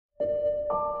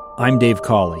I'm Dave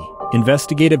Cawley,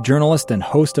 investigative journalist and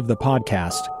host of the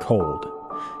podcast Cold.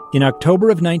 In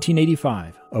October of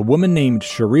 1985, a woman named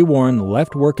Sheree Warren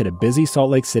left work at a busy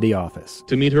Salt Lake City office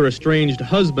to meet her estranged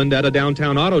husband at a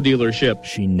downtown auto dealership.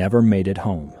 She never made it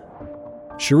home.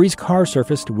 Sheree's car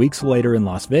surfaced weeks later in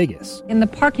Las Vegas. In the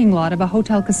parking lot of a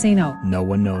hotel casino. No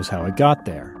one knows how it got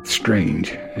there. Strange.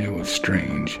 It was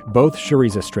strange. Both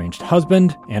Sheree's estranged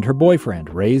husband and her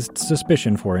boyfriend raised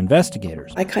suspicion for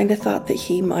investigators. I kind of thought that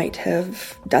he might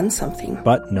have done something.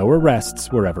 But no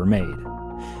arrests were ever made.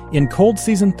 In Cold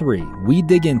Season 3, we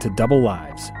dig into double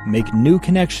lives, make new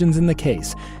connections in the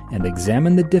case, and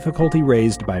examine the difficulty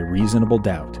raised by reasonable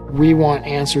doubt. We want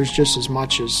answers just as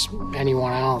much as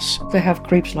anyone else. They have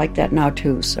creeps like that now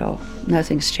too, so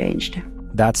nothing's changed.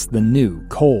 That's the new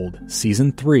Cold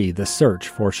Season 3, The Search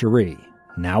for Sheree,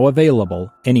 now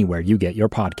available anywhere you get your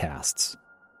podcasts.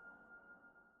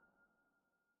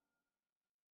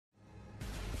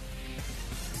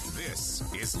 This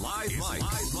is Live Mike.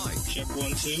 Check 1, 2.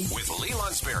 With Lee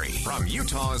Lunsberry. From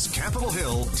Utah's Capitol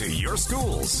Hill to your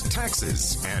schools,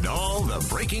 taxes, and all the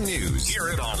breaking news. Hear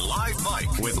it on Live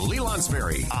Mike with Lee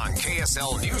Lunsberry on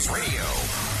KSL News Radio.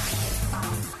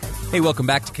 Hey, welcome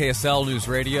back to KSL News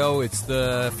Radio. It's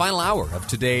the final hour of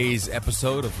today's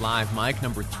episode of Live Mike,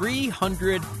 number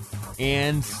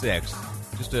 306.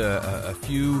 Just a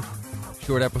few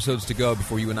short episodes to go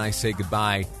before you and I say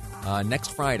goodbye.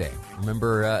 Next Friday,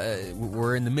 remember,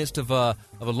 we're in the midst of a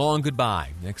long goodbye.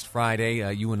 Next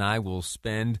Friday, you and I will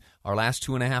spend our last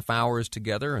 2.5 hours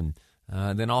together, and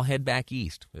then I'll head back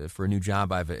east for a new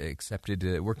job I've accepted,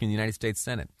 working in the United States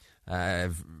Senate.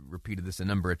 I've repeated this a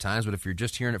number of times, but if you're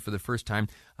just hearing it for the first time,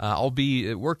 I'll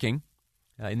be working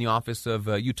in the office of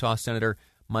Utah Senator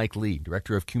Mike Lee.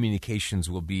 Director of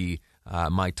Communications will be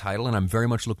my title, and I'm very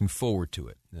much looking forward to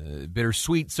it.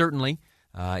 Bittersweet, certainly.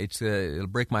 It'll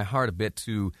break my heart a bit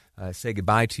to say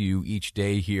goodbye to you each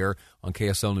day here on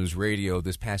KSL News Radio.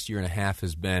 This past year and a half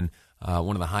has been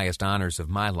one of the highest honors of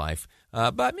my life.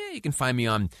 But you can find me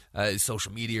on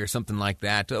social media or something like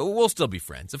that. We'll still be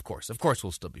friends, of course. Of course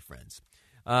we'll still be friends.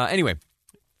 Anyway,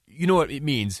 you know what it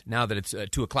means now that it's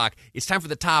 2 o'clock. It's time for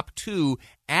the top two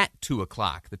at 2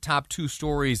 o'clock, the top two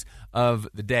stories of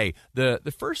the day.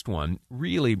 The first one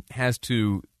really has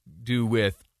to do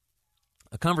with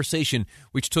a conversation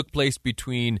which took place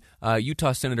between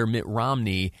Utah Senator Mitt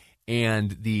Romney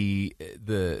and the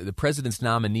president's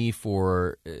nominee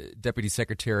for Deputy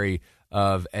Secretary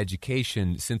of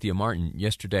Education, Cynthia Martin,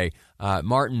 yesterday.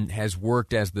 Martin has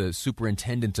worked as the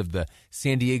superintendent of the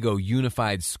San Diego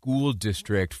Unified School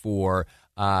District for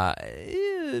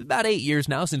about 8 years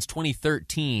now, since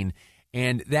 2013.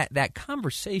 And that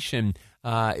conversation,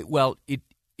 it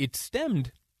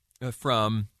stemmed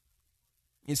from...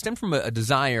 It stemmed from a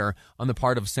desire on the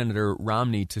part of Senator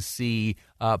Romney to see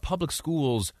public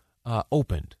schools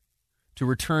opened, to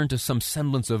return to some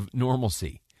semblance of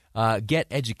normalcy, get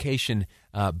education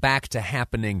back to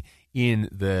happening in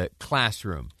the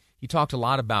classroom. He talked a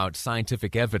lot about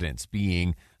scientific evidence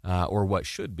being, or what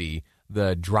should be,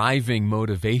 the driving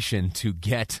motivation to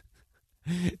get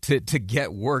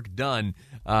work done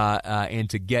and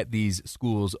to get these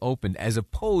schools opened, as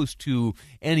opposed to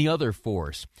any other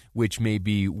force which may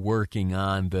be working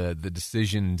on the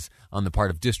decisions on the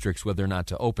part of districts whether or not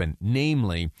to open,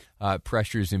 namely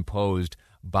pressures imposed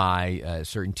by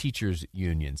certain teachers'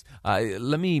 unions.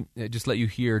 Let me just let you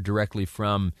hear directly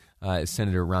from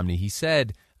Senator Romney. He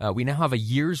said, we now have a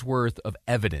year's worth of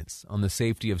evidence on the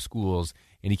safety of schools,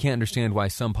 and he can't understand why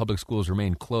some public schools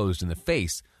remain closed in the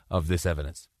face of this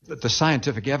evidence. The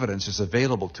scientific evidence is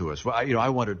available to us. Well, I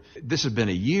wondered, this has been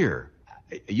a year.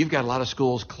 You've got a lot of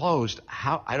schools closed.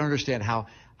 I don't understand how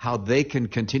they can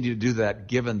continue to do that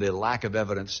given the lack of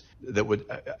evidence that would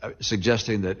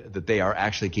suggesting that they are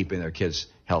actually keeping their kids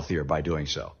healthier by doing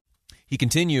so. He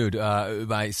continued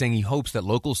by saying he hopes that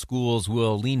local schools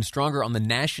will lean stronger on the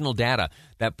national data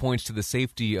that points to the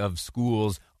safety of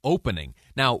schools opening.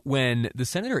 Now, when the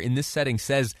senator in this setting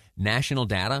says national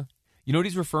data, you know what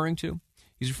he's referring to?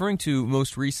 He's referring to,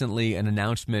 most recently, an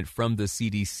announcement from the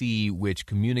CDC which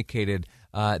communicated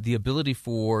the ability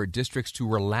for districts to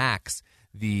relax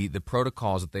the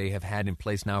protocols that they have had in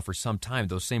place now for some time,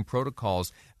 those same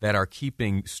protocols that are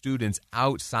keeping students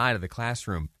outside of the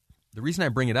classroom. The reason I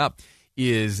bring it up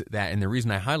is that, and the reason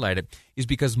I highlight it, is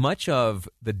because much of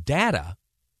the data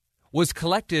was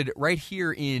collected right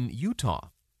here in Utah.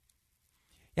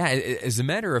 Yeah, as a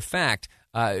matter of fact,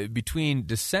 between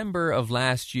December of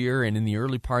last year and in the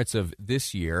early parts of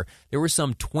this year, there were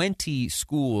some 20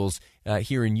 schools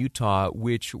here in Utah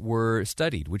which were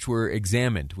studied, which were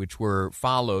examined, which were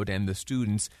followed, and the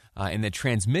students and the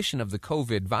transmission of the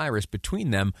COVID virus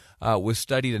between them was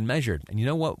studied and measured. And you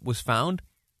know what was found?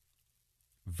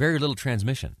 Very little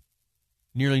transmission,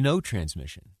 nearly no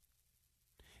transmission.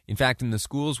 In fact, in the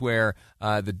schools where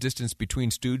the distance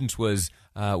between students was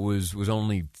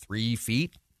only 3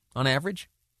 feet on average,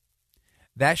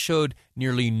 that showed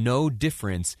nearly no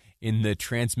difference in the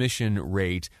transmission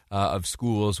rate of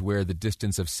schools where the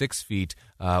distance of 6 feet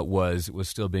was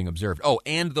still being observed. Oh,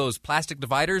 and those plastic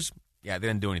dividers, yeah, they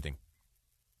didn't do anything.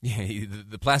 Yeah,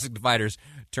 the plastic dividers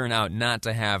turn out not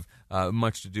to have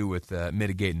much to do with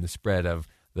mitigating the spread of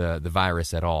the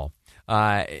virus at all.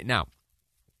 Now,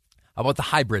 how about the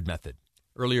hybrid method?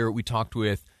 Earlier, we talked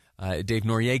with Dave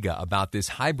Noriega about this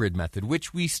hybrid method,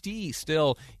 which we see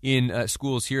still in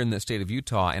schools here in the state of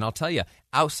Utah. And I'll tell you,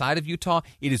 outside of Utah,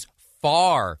 it is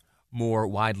far more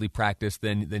widely practiced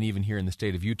than even here in the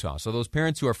state of Utah. So those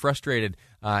parents who are frustrated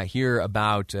here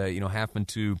about having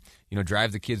to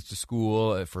drive the kids to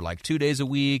school for like 2 days a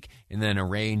week and then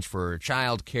arrange for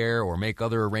child care or make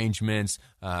other arrangements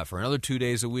for another 2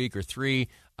 days a week or 3,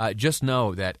 just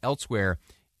know that elsewhere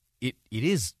it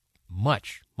is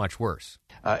much, much worse.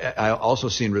 I also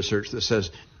seen research that says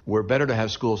we're better to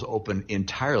have schools open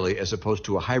entirely as opposed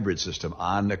to a hybrid system,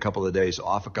 on a couple of days,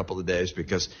 off a couple of days,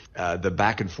 because the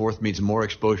back and forth means more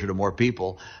exposure to more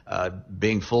people.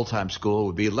 Being full-time school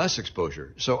would be less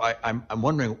exposure. So I'm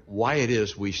wondering why it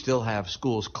is we still have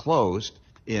schools closed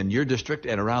in your district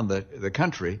and around the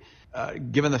country,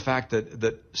 given the fact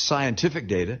that scientific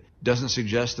data doesn't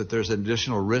suggest that there's an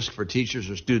additional risk for teachers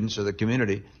or students or the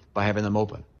community by having them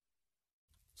open.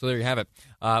 So there you have it.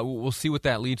 We'll see what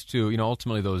that leads to.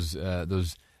 Ultimately,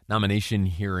 those nomination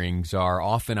hearings are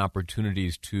often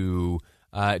opportunities to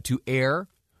air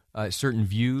certain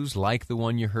views, like the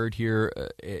one you heard here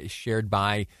shared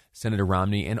by Senator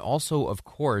Romney, and also, of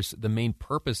course, the main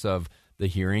purpose of the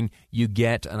hearing. You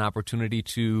get an opportunity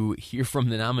to hear from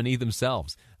the nominee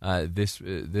themselves.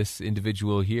 This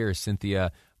individual here,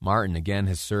 Cynthia Martin, again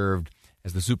has served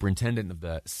as the superintendent of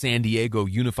the San Diego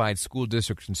Unified School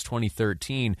District since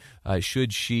 2013.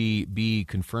 Should she be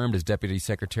confirmed as Deputy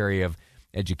Secretary of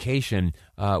Education,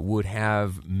 would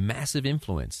have massive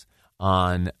influence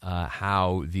on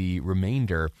how the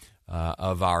remainder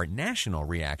of our national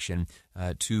reaction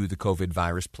to the COVID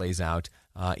virus plays out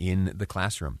in the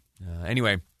classroom.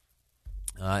 Anyway,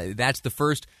 that's the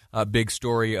first big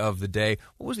story of the day.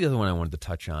 What was the other one I wanted to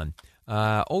touch on?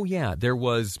 There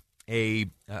was a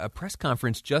press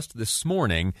conference just this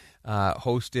morning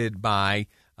hosted by,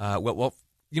 there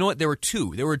were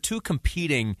two. There were two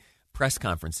competing press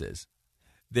conferences.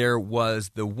 There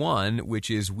was the one which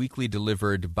is weekly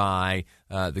delivered by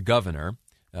the governor.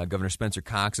 Governor Spencer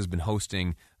Cox has been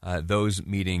hosting those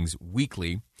meetings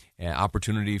weekly, an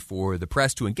opportunity for the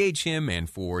press to engage him and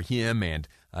for him and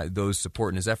those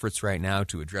supporting his efforts right now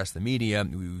to address the media.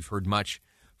 We've heard much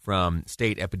from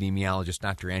state epidemiologist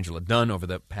Dr. Angela Dunn over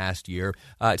the past year.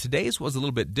 Today's was a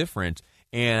little bit different,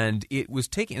 and it was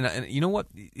taken. And you know what?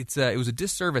 It was a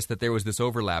disservice that there was this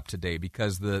overlap today,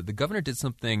 because the governor did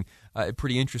something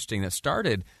pretty interesting that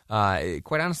started,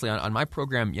 quite honestly, on my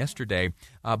program yesterday,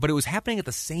 but it was happening at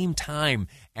the same time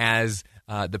as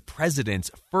the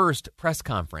president's first press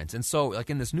conference. And so,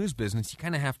 like in this news business, you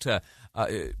kind of have to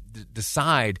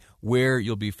decide where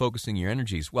you'll be focusing your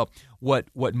energies. Well,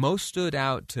 what most stood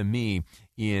out to me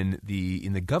in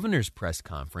the governor's press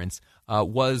conference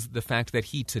was the fact that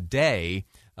he today,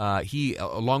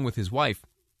 along with his wife,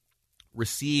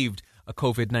 received a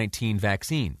COVID-19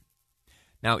 vaccine.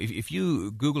 Now, if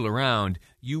you Google around,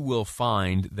 you will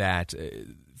find that,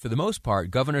 for the most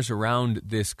part, governors around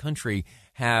this country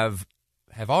have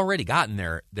already gotten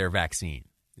their vaccine.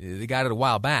 They got it a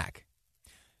while back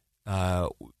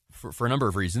for a number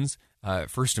of reasons.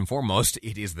 First and foremost,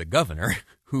 it is the governor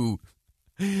who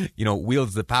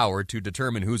wields the power to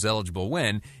determine who's eligible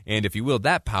when. And if you wield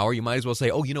that power, you might as well say,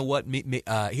 oh, you know what?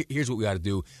 Here's what we ought to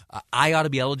do. I ought to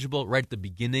be eligible right at the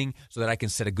beginning so that I can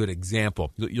set a good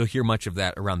example. You'll hear much of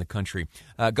that around the country.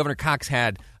 Governor Cox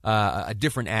had a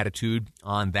different attitude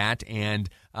on that and,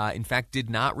 in fact, did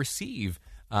not receive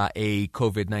a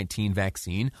COVID-19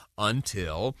 vaccine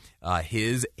until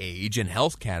his age and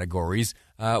health categories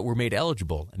were made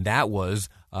eligible. And that was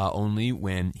only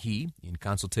when he, in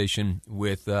consultation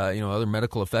with other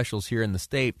medical officials here in the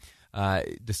state,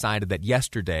 decided that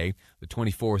yesterday, the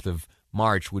 24th of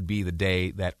March, would be the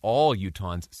day that all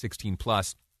Utahns 16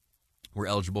 plus were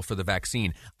eligible for the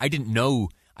vaccine. I didn't know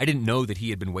I didn't know that he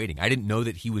had been waiting. I didn't know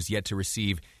that he was yet to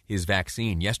receive his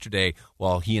vaccine. Yesterday,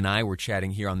 while he and I were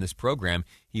chatting here on this program,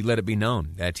 he let it be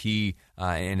known that he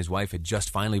and his wife had just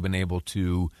finally been able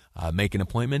to make an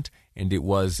appointment, and it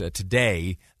was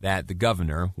today that the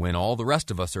governor, when all the rest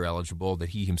of us are eligible, that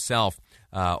he himself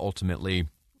ultimately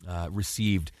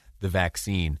received the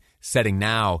vaccine, setting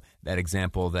now that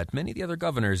example that many of the other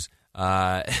governors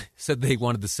said they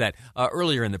wanted to set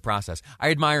earlier in the process.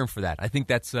 I admire him for that. I think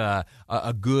that's a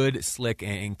good, slick,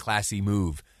 and classy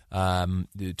move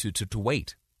to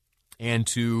wait and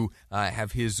to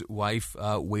have his wife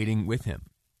waiting with him.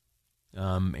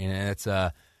 And that's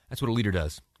what a leader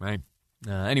does, right?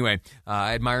 Anyway,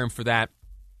 I admire him for that.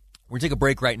 We're going to take a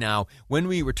break right now. When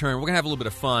we return, we're going to have a little bit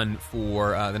of fun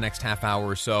for the next half hour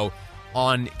or so.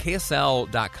 On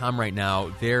KSL.com right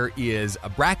now, there is a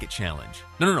bracket challenge.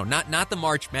 No, not the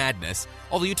March Madness.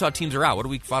 All the Utah teams are out. What are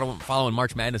we following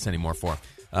March Madness anymore for?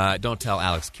 Don't tell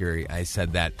Alex Curie I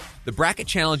said that. The bracket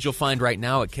challenge you'll find right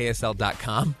now at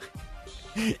KSL.com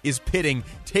is pitting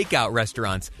takeout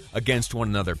restaurants against one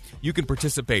another. You can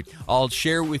participate. I'll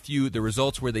share with you the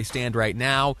results where they stand right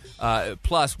now.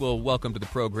 Plus, we'll welcome to the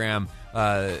program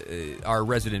our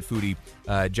resident foodie,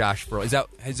 Josh Furlong.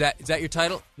 Is that your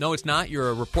title? No, it's not.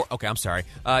 You're a report. Okay, I'm sorry.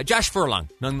 Josh Furlong,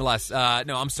 nonetheless.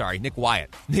 No, I'm sorry. Nick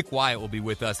Wyatt. Nick Wyatt will be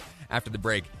with us after the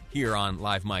break here on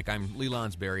Live Mike. I'm Lee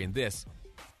Lonsberry, and this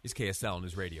is KSL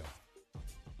News Radio.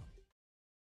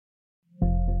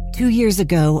 2 years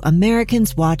ago,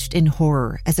 Americans watched in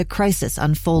horror as a crisis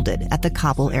unfolded at the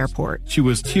Kabul airport. She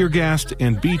was tear-gassed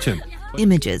and beaten.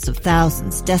 Images of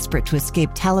thousands desperate to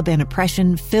escape Taliban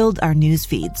oppression filled our news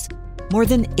feeds. More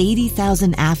than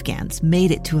 80,000 Afghans made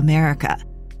it to America.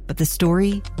 But the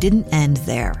story didn't end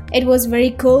there. It was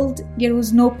very cold. There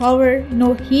was no power,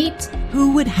 no heat.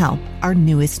 Who would help our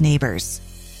newest neighbors?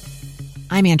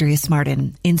 I'm Andrea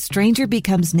Smartin. In Stranger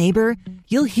Becomes Neighbor,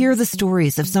 you'll hear the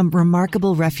stories of some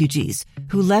remarkable refugees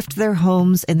who left their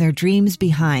homes and their dreams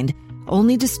behind,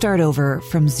 only to start over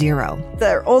from zero.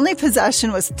 Their only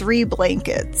possession was 3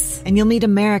 blankets. And you'll meet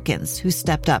Americans who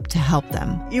stepped up to help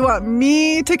them. You want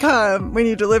me to come when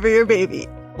you deliver your baby.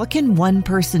 What can one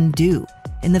person do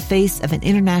in the face of an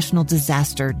international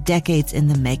disaster decades in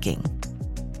the making?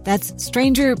 That's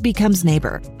Stranger Becomes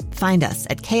Neighbor. Find us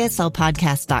at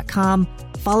kslpodcast.com.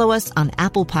 Follow us on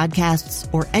Apple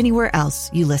Podcasts or anywhere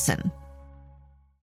else you listen.